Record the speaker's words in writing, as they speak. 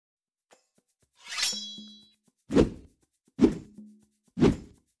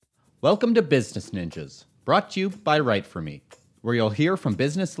Welcome to Business Ninjas, brought to you by WriteForMe, where you'll hear from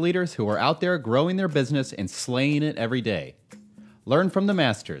business leaders who are out there growing their business and slaying it every day. Learn from the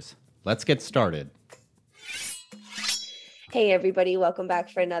masters. Let's get started. Hey everybody, welcome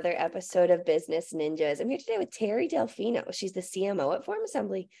back for another episode of Business Ninjas. I'm here today with Terry Delfino. She's the CMO at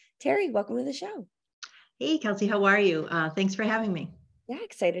FormAssembly. Terry, welcome to the show. Hey Kelsey, how are you? Thanks for having me. Yeah,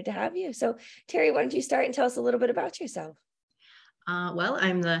 excited to have you. So Terry, why don't you start and tell us a little bit about yourself? Well,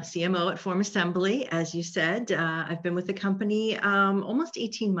 I'm the CMO at FormAssembly, as you said. I've been with the company almost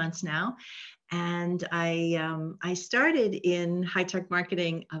 18 months now. And I started in high-tech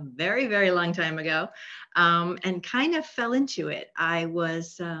marketing a very, very long time ago, and kind of fell into it. I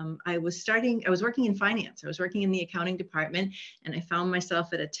was working in finance. I was working in the accounting department, and I found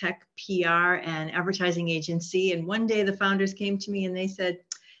myself at a tech PR and advertising agency. And one day the founders came to me and they said,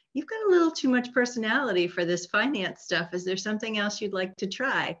 "You've got a little too much personality for this finance stuff. Is there something else you'd like to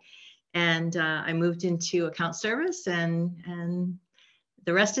try?" And I moved into account service, and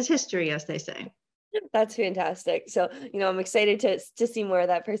the rest is history, as they say. That's fantastic. So, I'm excited to see more of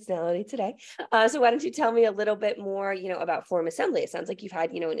that personality today. So why don't you tell me a little bit more, about FormAssembly? It sounds like you've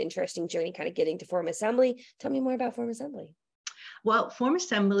had, an interesting journey kind of getting to FormAssembly. Tell me more about FormAssembly. Well,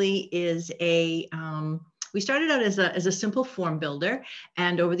 FormAssembly is we started out as a simple form builder,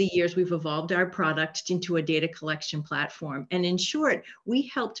 and over the years, we've evolved our product into a data collection platform. And in short, we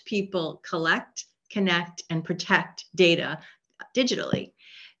helped people collect, connect, and protect data digitally.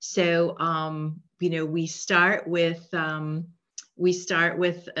 So, we start with a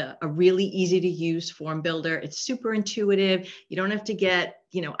really easy to use form builder. It's super intuitive. You don't have to get,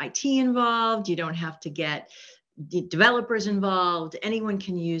 IT involved. You don't have to get developers involved. Anyone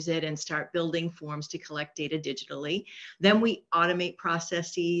can use it and start building forms to collect data digitally. Then we automate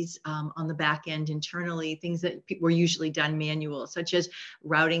processes on the back end internally, things that were usually done manual, such as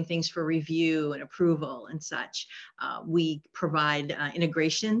routing things for review and approval and such. We provide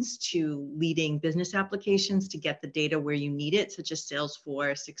integrations to leading business applications to get the data where you need it, such as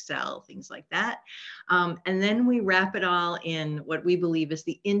Salesforce, Excel, things like that. And then we wrap it all in what we believe is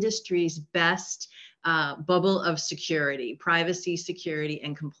the industry's best bubble of security, privacy, security,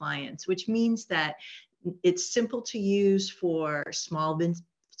 and compliance, which means that it's simple to use for small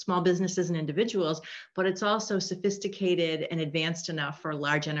businesses and individuals, but it's also sophisticated and advanced enough for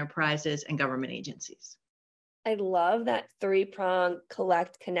large enterprises and government agencies. I love that three-prong: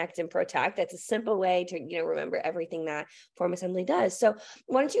 collect, connect, and protect. That's a simple way to, remember everything that FormAssembly does. So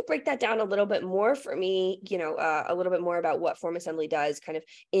why don't you break that down a little bit more for me, a little bit more about what FormAssembly does kind of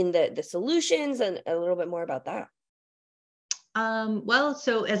in the solutions, and a little bit more about that.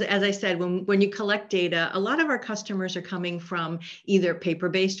 So as I said, when you collect data, a lot of our customers are coming from either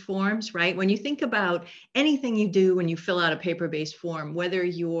paper-based forms, right? When you think about anything you do when you fill out a paper-based form, whether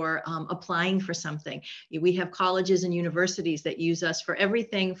you're applying for something, we have colleges and universities that use us for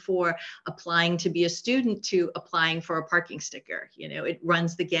everything for applying to be a student to applying for a parking sticker. It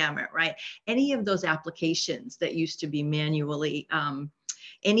runs the gamut, right? Any of those applications that used to be manually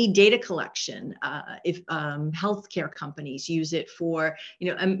any data collection, if healthcare companies use it for,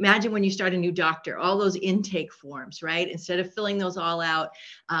 imagine when you start a new doctor, all those intake forms, right? Instead of filling those all out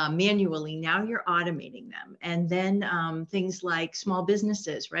manually, now you're automating them. And then things like small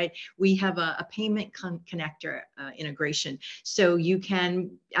businesses, right? We have a payment connector integration. So you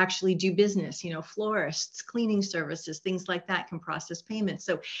can actually do business, florists, cleaning services, things like that can process payments.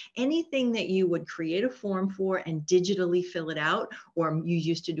 So anything that you would create a form for and digitally fill it out, or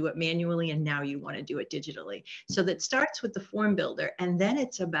you used to do it manually and now you want to do it digitally. So that starts with the form builder, and then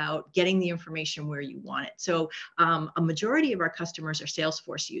it's about getting the information where you want it. So a majority of our customers are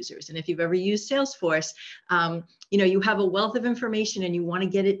Salesforce users. And if you've ever used Salesforce, you have a wealth of information and you want to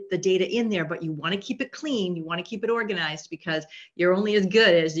get the data in there, but you want to keep it clean. You want to keep it organized because you're only as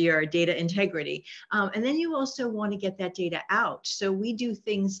good as your data integrity. And then you also want to get that data out. So we do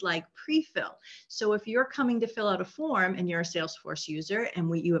things like pre-fill. So if you're coming to fill out a form and you're a Salesforce user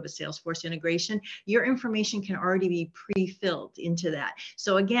and you have a Salesforce integration, your information can already be pre-filled into that.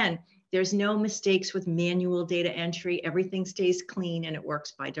 So again, there's no mistakes with manual data entry. Everything stays clean and it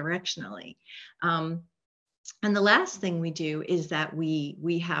works bidirectionally. And the last thing we do is that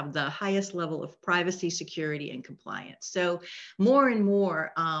we have the highest level of privacy, security, and compliance. So more and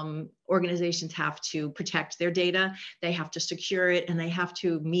more organizations have to protect their data, they have to secure it, and they have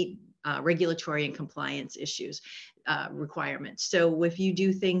to meet regulatory and compliance issues, requirements. So if you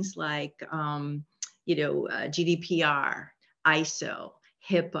do things like, GDPR, ISO,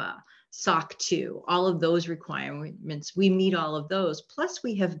 HIPAA, SOC 2, all of those requirements, we meet all of those. Plus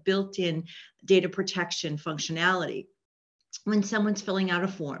we have built-in data protection functionality. when someone's filling out a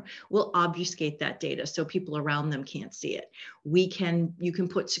form, we'll obfuscate that data so people around them can't see it. You can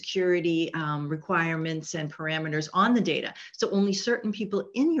put security requirements and parameters on the data so only certain people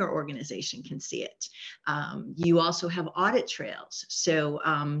in your organization can see it. You also have audit trails. So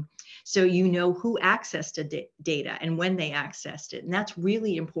you know who accessed data and when they accessed it. And that's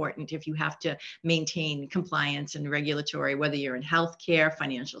really important if you have to maintain compliance and regulatory, whether you're in healthcare,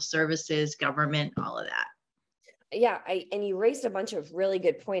 financial services, government, all of that. Yeah, and you raised a bunch of really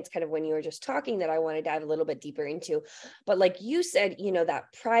good points kind of when you were just talking that I want to dive a little bit deeper into. But like you said, that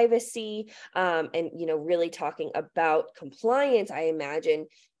privacy and, really talking about compliance, I imagine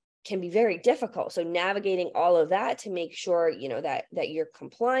can be very difficult. So navigating all of that to make sure, that you're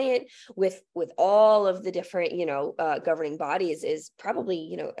compliant with all of the different, governing bodies is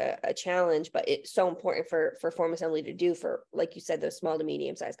probably, a challenge, but it's so important for FormAssembly to do for, like you said, those small to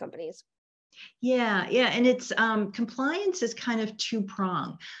medium sized companies. Yeah. And it's compliance is kind of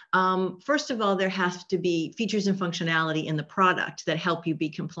two-pronged. First of all, there has to be features and functionality in the product that help you be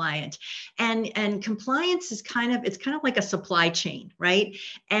compliant. And compliance is kind of like a supply chain, right?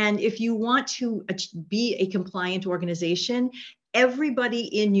 And if you want to be a compliant organization,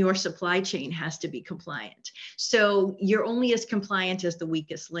 everybody in your supply chain has to be compliant. So you're only as compliant as the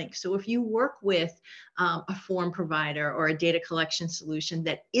weakest link. So if you work with a form provider or a data collection solution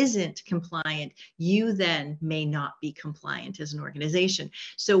that isn't compliant, you then may not be compliant as an organization.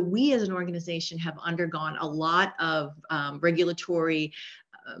 So we as an organization have undergone a lot of regulatory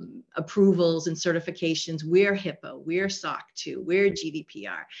approvals and certifications. We're HIPAA, we're SOC 2, we're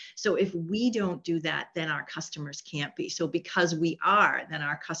GDPR. So if we don't do that, then our customers can't be. So because we are, then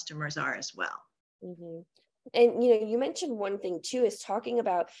our customers are as well. Mm-hmm. And, you mentioned one thing too, is talking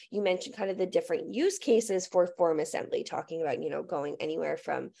about, you mentioned kind of the different use cases for FormAssembly, talking about, going anywhere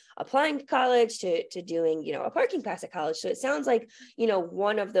from applying to college to doing, a parking pass at college. So it sounds like,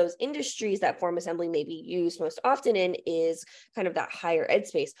 one of those industries that FormAssembly may be used most often in is kind of that higher ed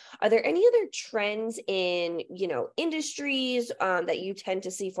space. Are there any other trends in, industries that you tend to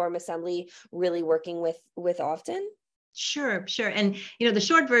see FormAssembly really working with often? Sure. And, the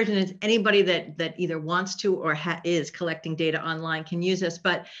short version is anybody that either wants to or is collecting data online can use this.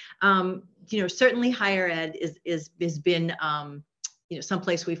 But, certainly higher ed is been,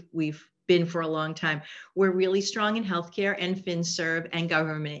 someplace we've been for a long time. We're really strong in healthcare and FinServ and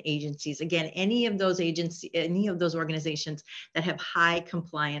government agencies. Again, any of those organizations that have high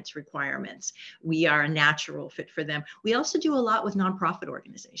compliance requirements, we are a natural fit for them. We also do a lot with nonprofit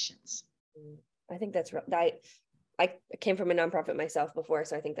organizations. I think that's right. I came from a nonprofit myself before,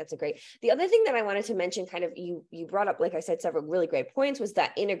 so I think that's the other thing that I wanted to mention, kind of you brought up, like I said, several really great points, was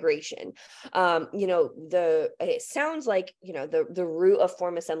that integration. It sounds like, the root of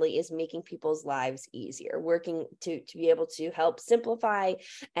FormAssembly is making people's lives easier, working to be able to help simplify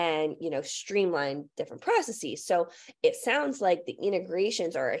and, streamline different processes. So it sounds like the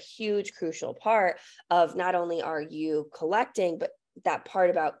integrations are a huge, crucial part of not only are you collecting, but that part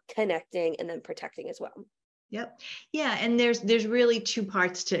about connecting and then protecting as well. Yep. Yeah. And there's really two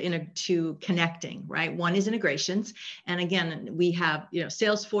parts to connecting, right? One is integrations. And again, we have,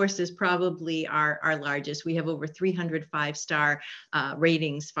 Salesforce is probably our largest. We have over 300 five-star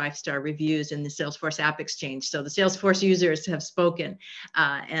ratings, 5-star reviews in the Salesforce App Exchange. So the Salesforce users have spoken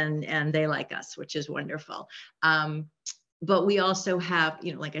and they like us, which is wonderful. But we also have,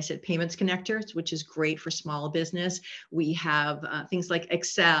 like I said, payments connectors, which is great for small business. We have things like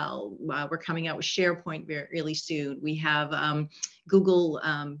Excel. We're coming out with SharePoint really soon. We have Google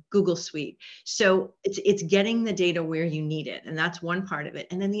Suite. So it's getting the data where you need it. And that's one part of it.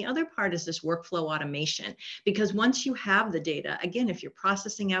 And then the other part is this workflow automation, because once you have the data, again, if you're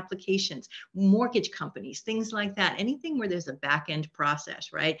processing applications, mortgage companies, things like that, anything where there's a back-end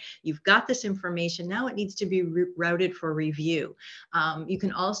process, right? You've got this information. Now it needs to be routed for review. You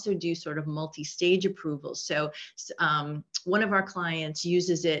can also do sort of multi-stage approvals. So one of our clients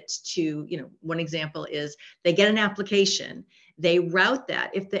uses it to, one example is they get an application. They route that.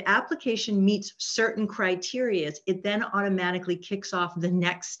 If the application meets certain criteria, it then automatically kicks off the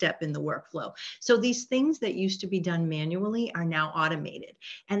next step in the workflow. So these things that used to be done manually are now automated.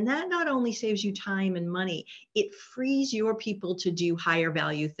 And that not only saves you time and money, it frees your people to do higher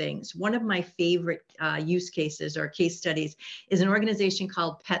value things. One of my favorite use cases or case studies is an organization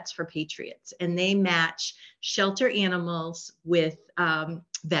called Pets for Patriots, and they match shelter animals with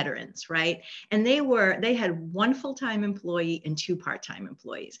veterans, right? And they had one full-time employee and 2 part-time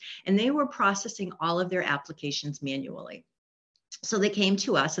employees, and they were processing all of their applications manually. So they came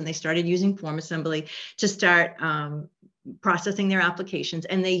to us and they started using FormAssembly to start processing their applications,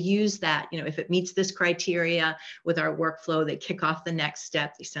 and they use that, if it meets this criteria with our workflow, they kick off the next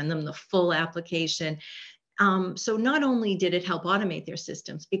step, they send them the full application. So not only did it help automate their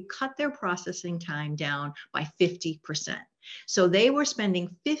systems, it cut their processing time down by 50%. So they were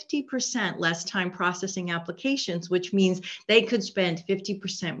spending 50% less time processing applications, which means they could spend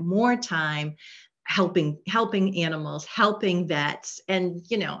 50% more time helping animals, helping vets. And,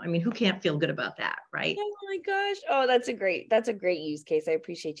 who can't feel good about that, right? Oh my gosh. Oh, that's a great use case. I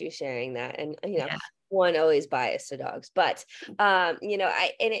appreciate you sharing that. And, Yeah. one always biased to dogs, but, and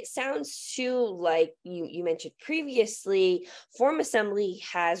it sounds too like you mentioned previously, FormAssembly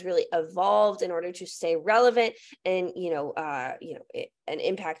has really evolved in order to stay relevant and, an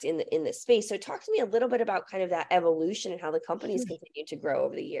impact in the space. So talk to me a little bit about kind of that evolution and how the company's continued to grow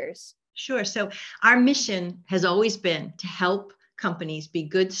over the years. Sure. So our mission has always been to help companies be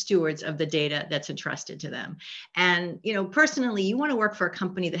good stewards of the data that's entrusted to them. And, personally, you want to work for a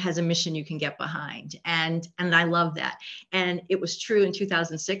company that has a mission you can get behind. And I love that. And it was true in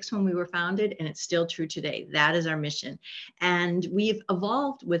 2006 when we were founded, and it's still true today. That is our mission. And we've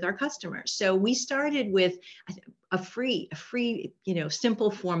evolved with our customers. So we started with a free,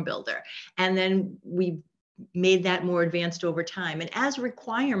 simple form builder. And then we made that more advanced over time. And as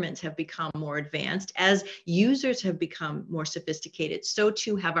requirements have become more advanced, as users have become more sophisticated, so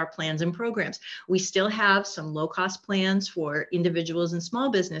too have our plans and programs. We still have some low-cost plans for individuals and small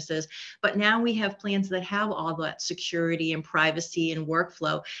businesses, but now we have plans that have all that security and privacy and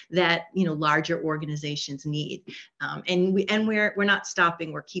workflow that larger organizations need. And we're not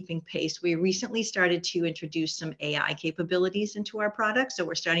stopping. We're keeping pace. We recently started to introduce some AI capabilities into our products, so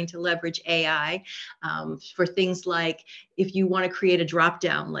we're starting to leverage AI for things like if you want to create a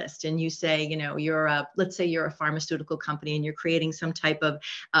drop-down list and you say, let's say you're a pharmaceutical company and you're creating some type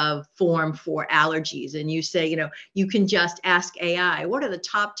of form for allergies, and you say, you can just ask AI, what are the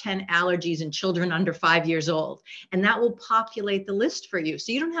top 10 allergies in children under 5 years old? And that will populate the list for you.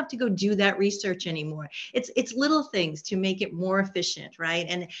 So you don't have to go do that research anymore. It's little things to make it more efficient, right?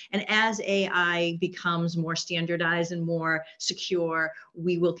 And as AI becomes more standardized and more secure,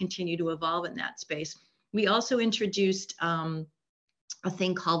 we will continue to evolve in that space. We also introduced a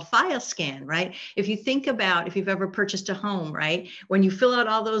thing called file scan, right? If you think about if you've ever purchased a home, right? When you fill out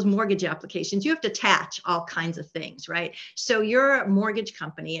all those mortgage applications, you have to attach all kinds of things, right? So you're a mortgage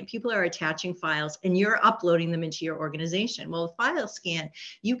company and people are attaching files and you're uploading them into your organization. Well, with file scan,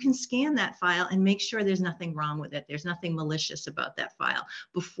 you can scan that file and make sure there's nothing wrong with it. There's nothing malicious about that file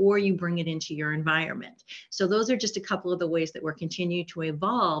before you bring it into your environment. So those are just a couple of the ways that we're continuing to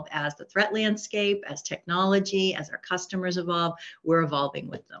evolve as the threat landscape, as technology, as our customers evolve. We're evolving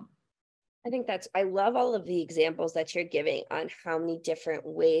with them. I love all of the examples that you're giving on how many different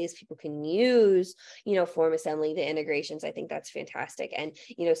ways people can use, FormAssembly, the integrations. I think that's fantastic. And,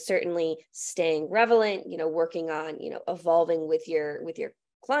 certainly staying relevant, working on, evolving with your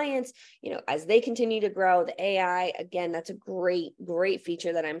clients, as they continue to grow. The AI, again, that's a great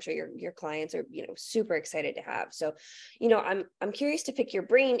feature that I'm sure your clients are, super excited to have. So, I'm curious to pick your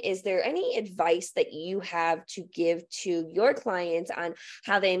brain. Is there any advice that you have to give to your clients on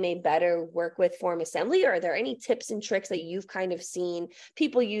how they may better work with FormAssembly? Or are there any tips and tricks that you've kind of seen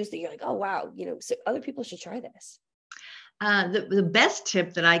people use that you're like, oh, wow, so other people should try this? The best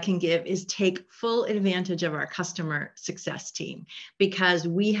tip that I can give is take full advantage of our customer success team, because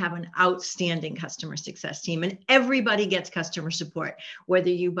we have an outstanding customer success team and everybody gets customer support, whether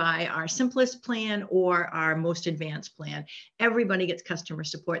you buy our simplest plan or our most advanced plan. Everybody gets customer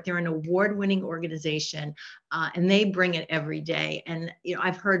support. They're an award-winning organization and they bring it every day. And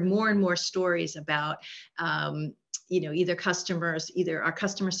I've heard more and more stories about either our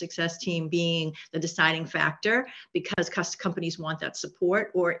customer success team being the deciding factor because companies want that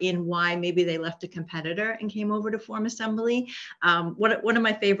support, or in why maybe they left a competitor and came over to FormAssembly. One of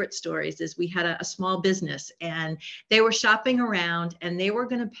my favorite stories is we had a small business and they were shopping around and they were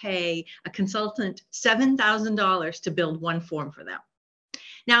going to pay a consultant $7,000 to build one form for them.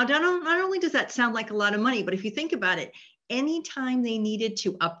 Now, not only does that sound like a lot of money, but if you think about it, anytime they needed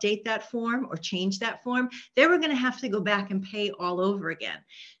to update that form or change that form, they were going to have to go back and pay all over again.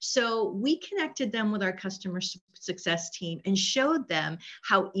 So we connected them with our customer success team and showed them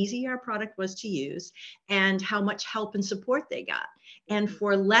how easy our product was to use and how much help and support they got. And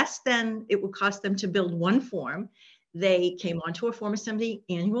for less than it would cost them to build one form, they came onto a FormAssembly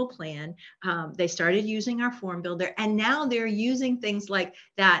annual plan. They started using our form builder, and now they're using things like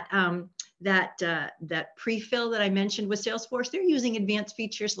that pre-fill that I mentioned with Salesforce. They're using advanced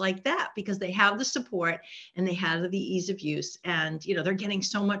features like that because they have the support and they have the ease of use, and they're getting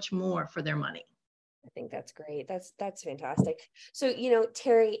so much more for their money. I think that's great. That's fantastic. So,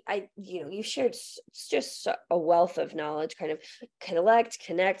 Terry, you shared just a wealth of knowledge, kind of collect,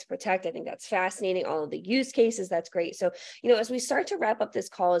 connect, protect. I think that's fascinating. All of the use cases, that's great. So, as we start to wrap up this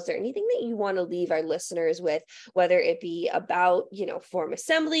call, is there anything that you want to leave our listeners with, whether it be about,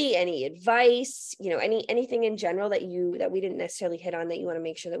 FormAssembly, any advice, anything in general that we didn't necessarily hit on that you want to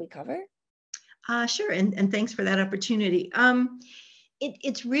make sure that we cover? Sure. And thanks for that opportunity.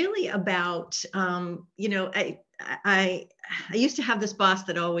 It's really about, I used to have this boss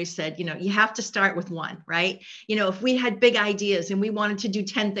that always said, you have to start with one, right? If we had big ideas and we wanted to do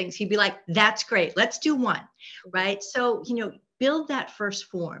 10 things, he'd be like, that's great. Let's do one, right? So, build that first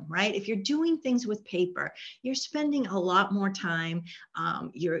form, right? If you're doing things with paper, you're spending a lot more time.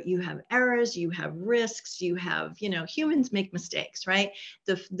 You have errors, you have risks, you have, humans make mistakes, right?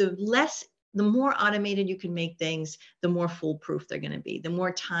 The more automated you can make things, the more foolproof they're going to be, the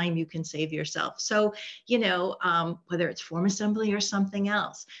more time you can save yourself. So, whether it's FormAssembly or something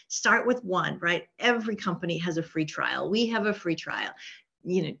else, start with one, right? Every company has a free trial. We have a free trial.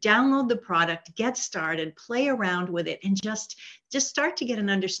 Download the product, get started, play around with it, and just start to get an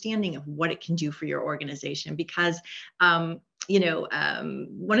understanding of what it can do for your organization. Because one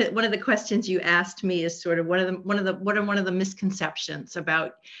of the questions you asked me is sort of what are the misconceptions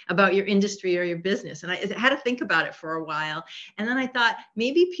about your industry or your business, and I had to think about it for a while, and then I thought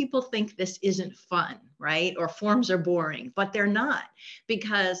maybe people think this isn't fun, right? Or forms are boring, but they're not,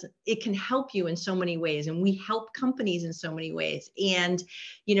 because it can help you in so many ways, and we help companies in so many ways. And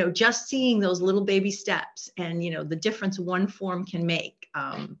just seeing those little baby steps and the difference one form can make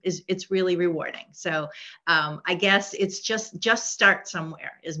it's really rewarding. So I guess it's just start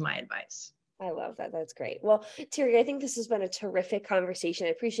somewhere is my advice. I love that. That's great. Well, Terry, I think this has been a terrific conversation. I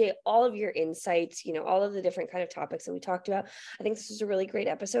appreciate all of your insights, all of the different kind of topics that we talked about. I think this was a really great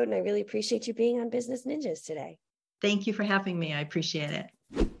episode, and I really appreciate you being on Business Ninjas today. Thank you for having me. I appreciate it.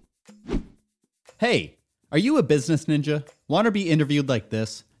 Hey, are you a business ninja? Want to be interviewed like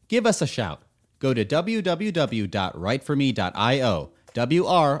this? Give us a shout. Go to www.writeforme.io,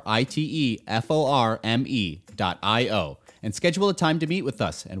 WriteForme.io, and schedule a time to meet with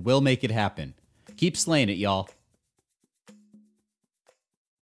us, and we'll make it happen. Keep slaying it, y'all.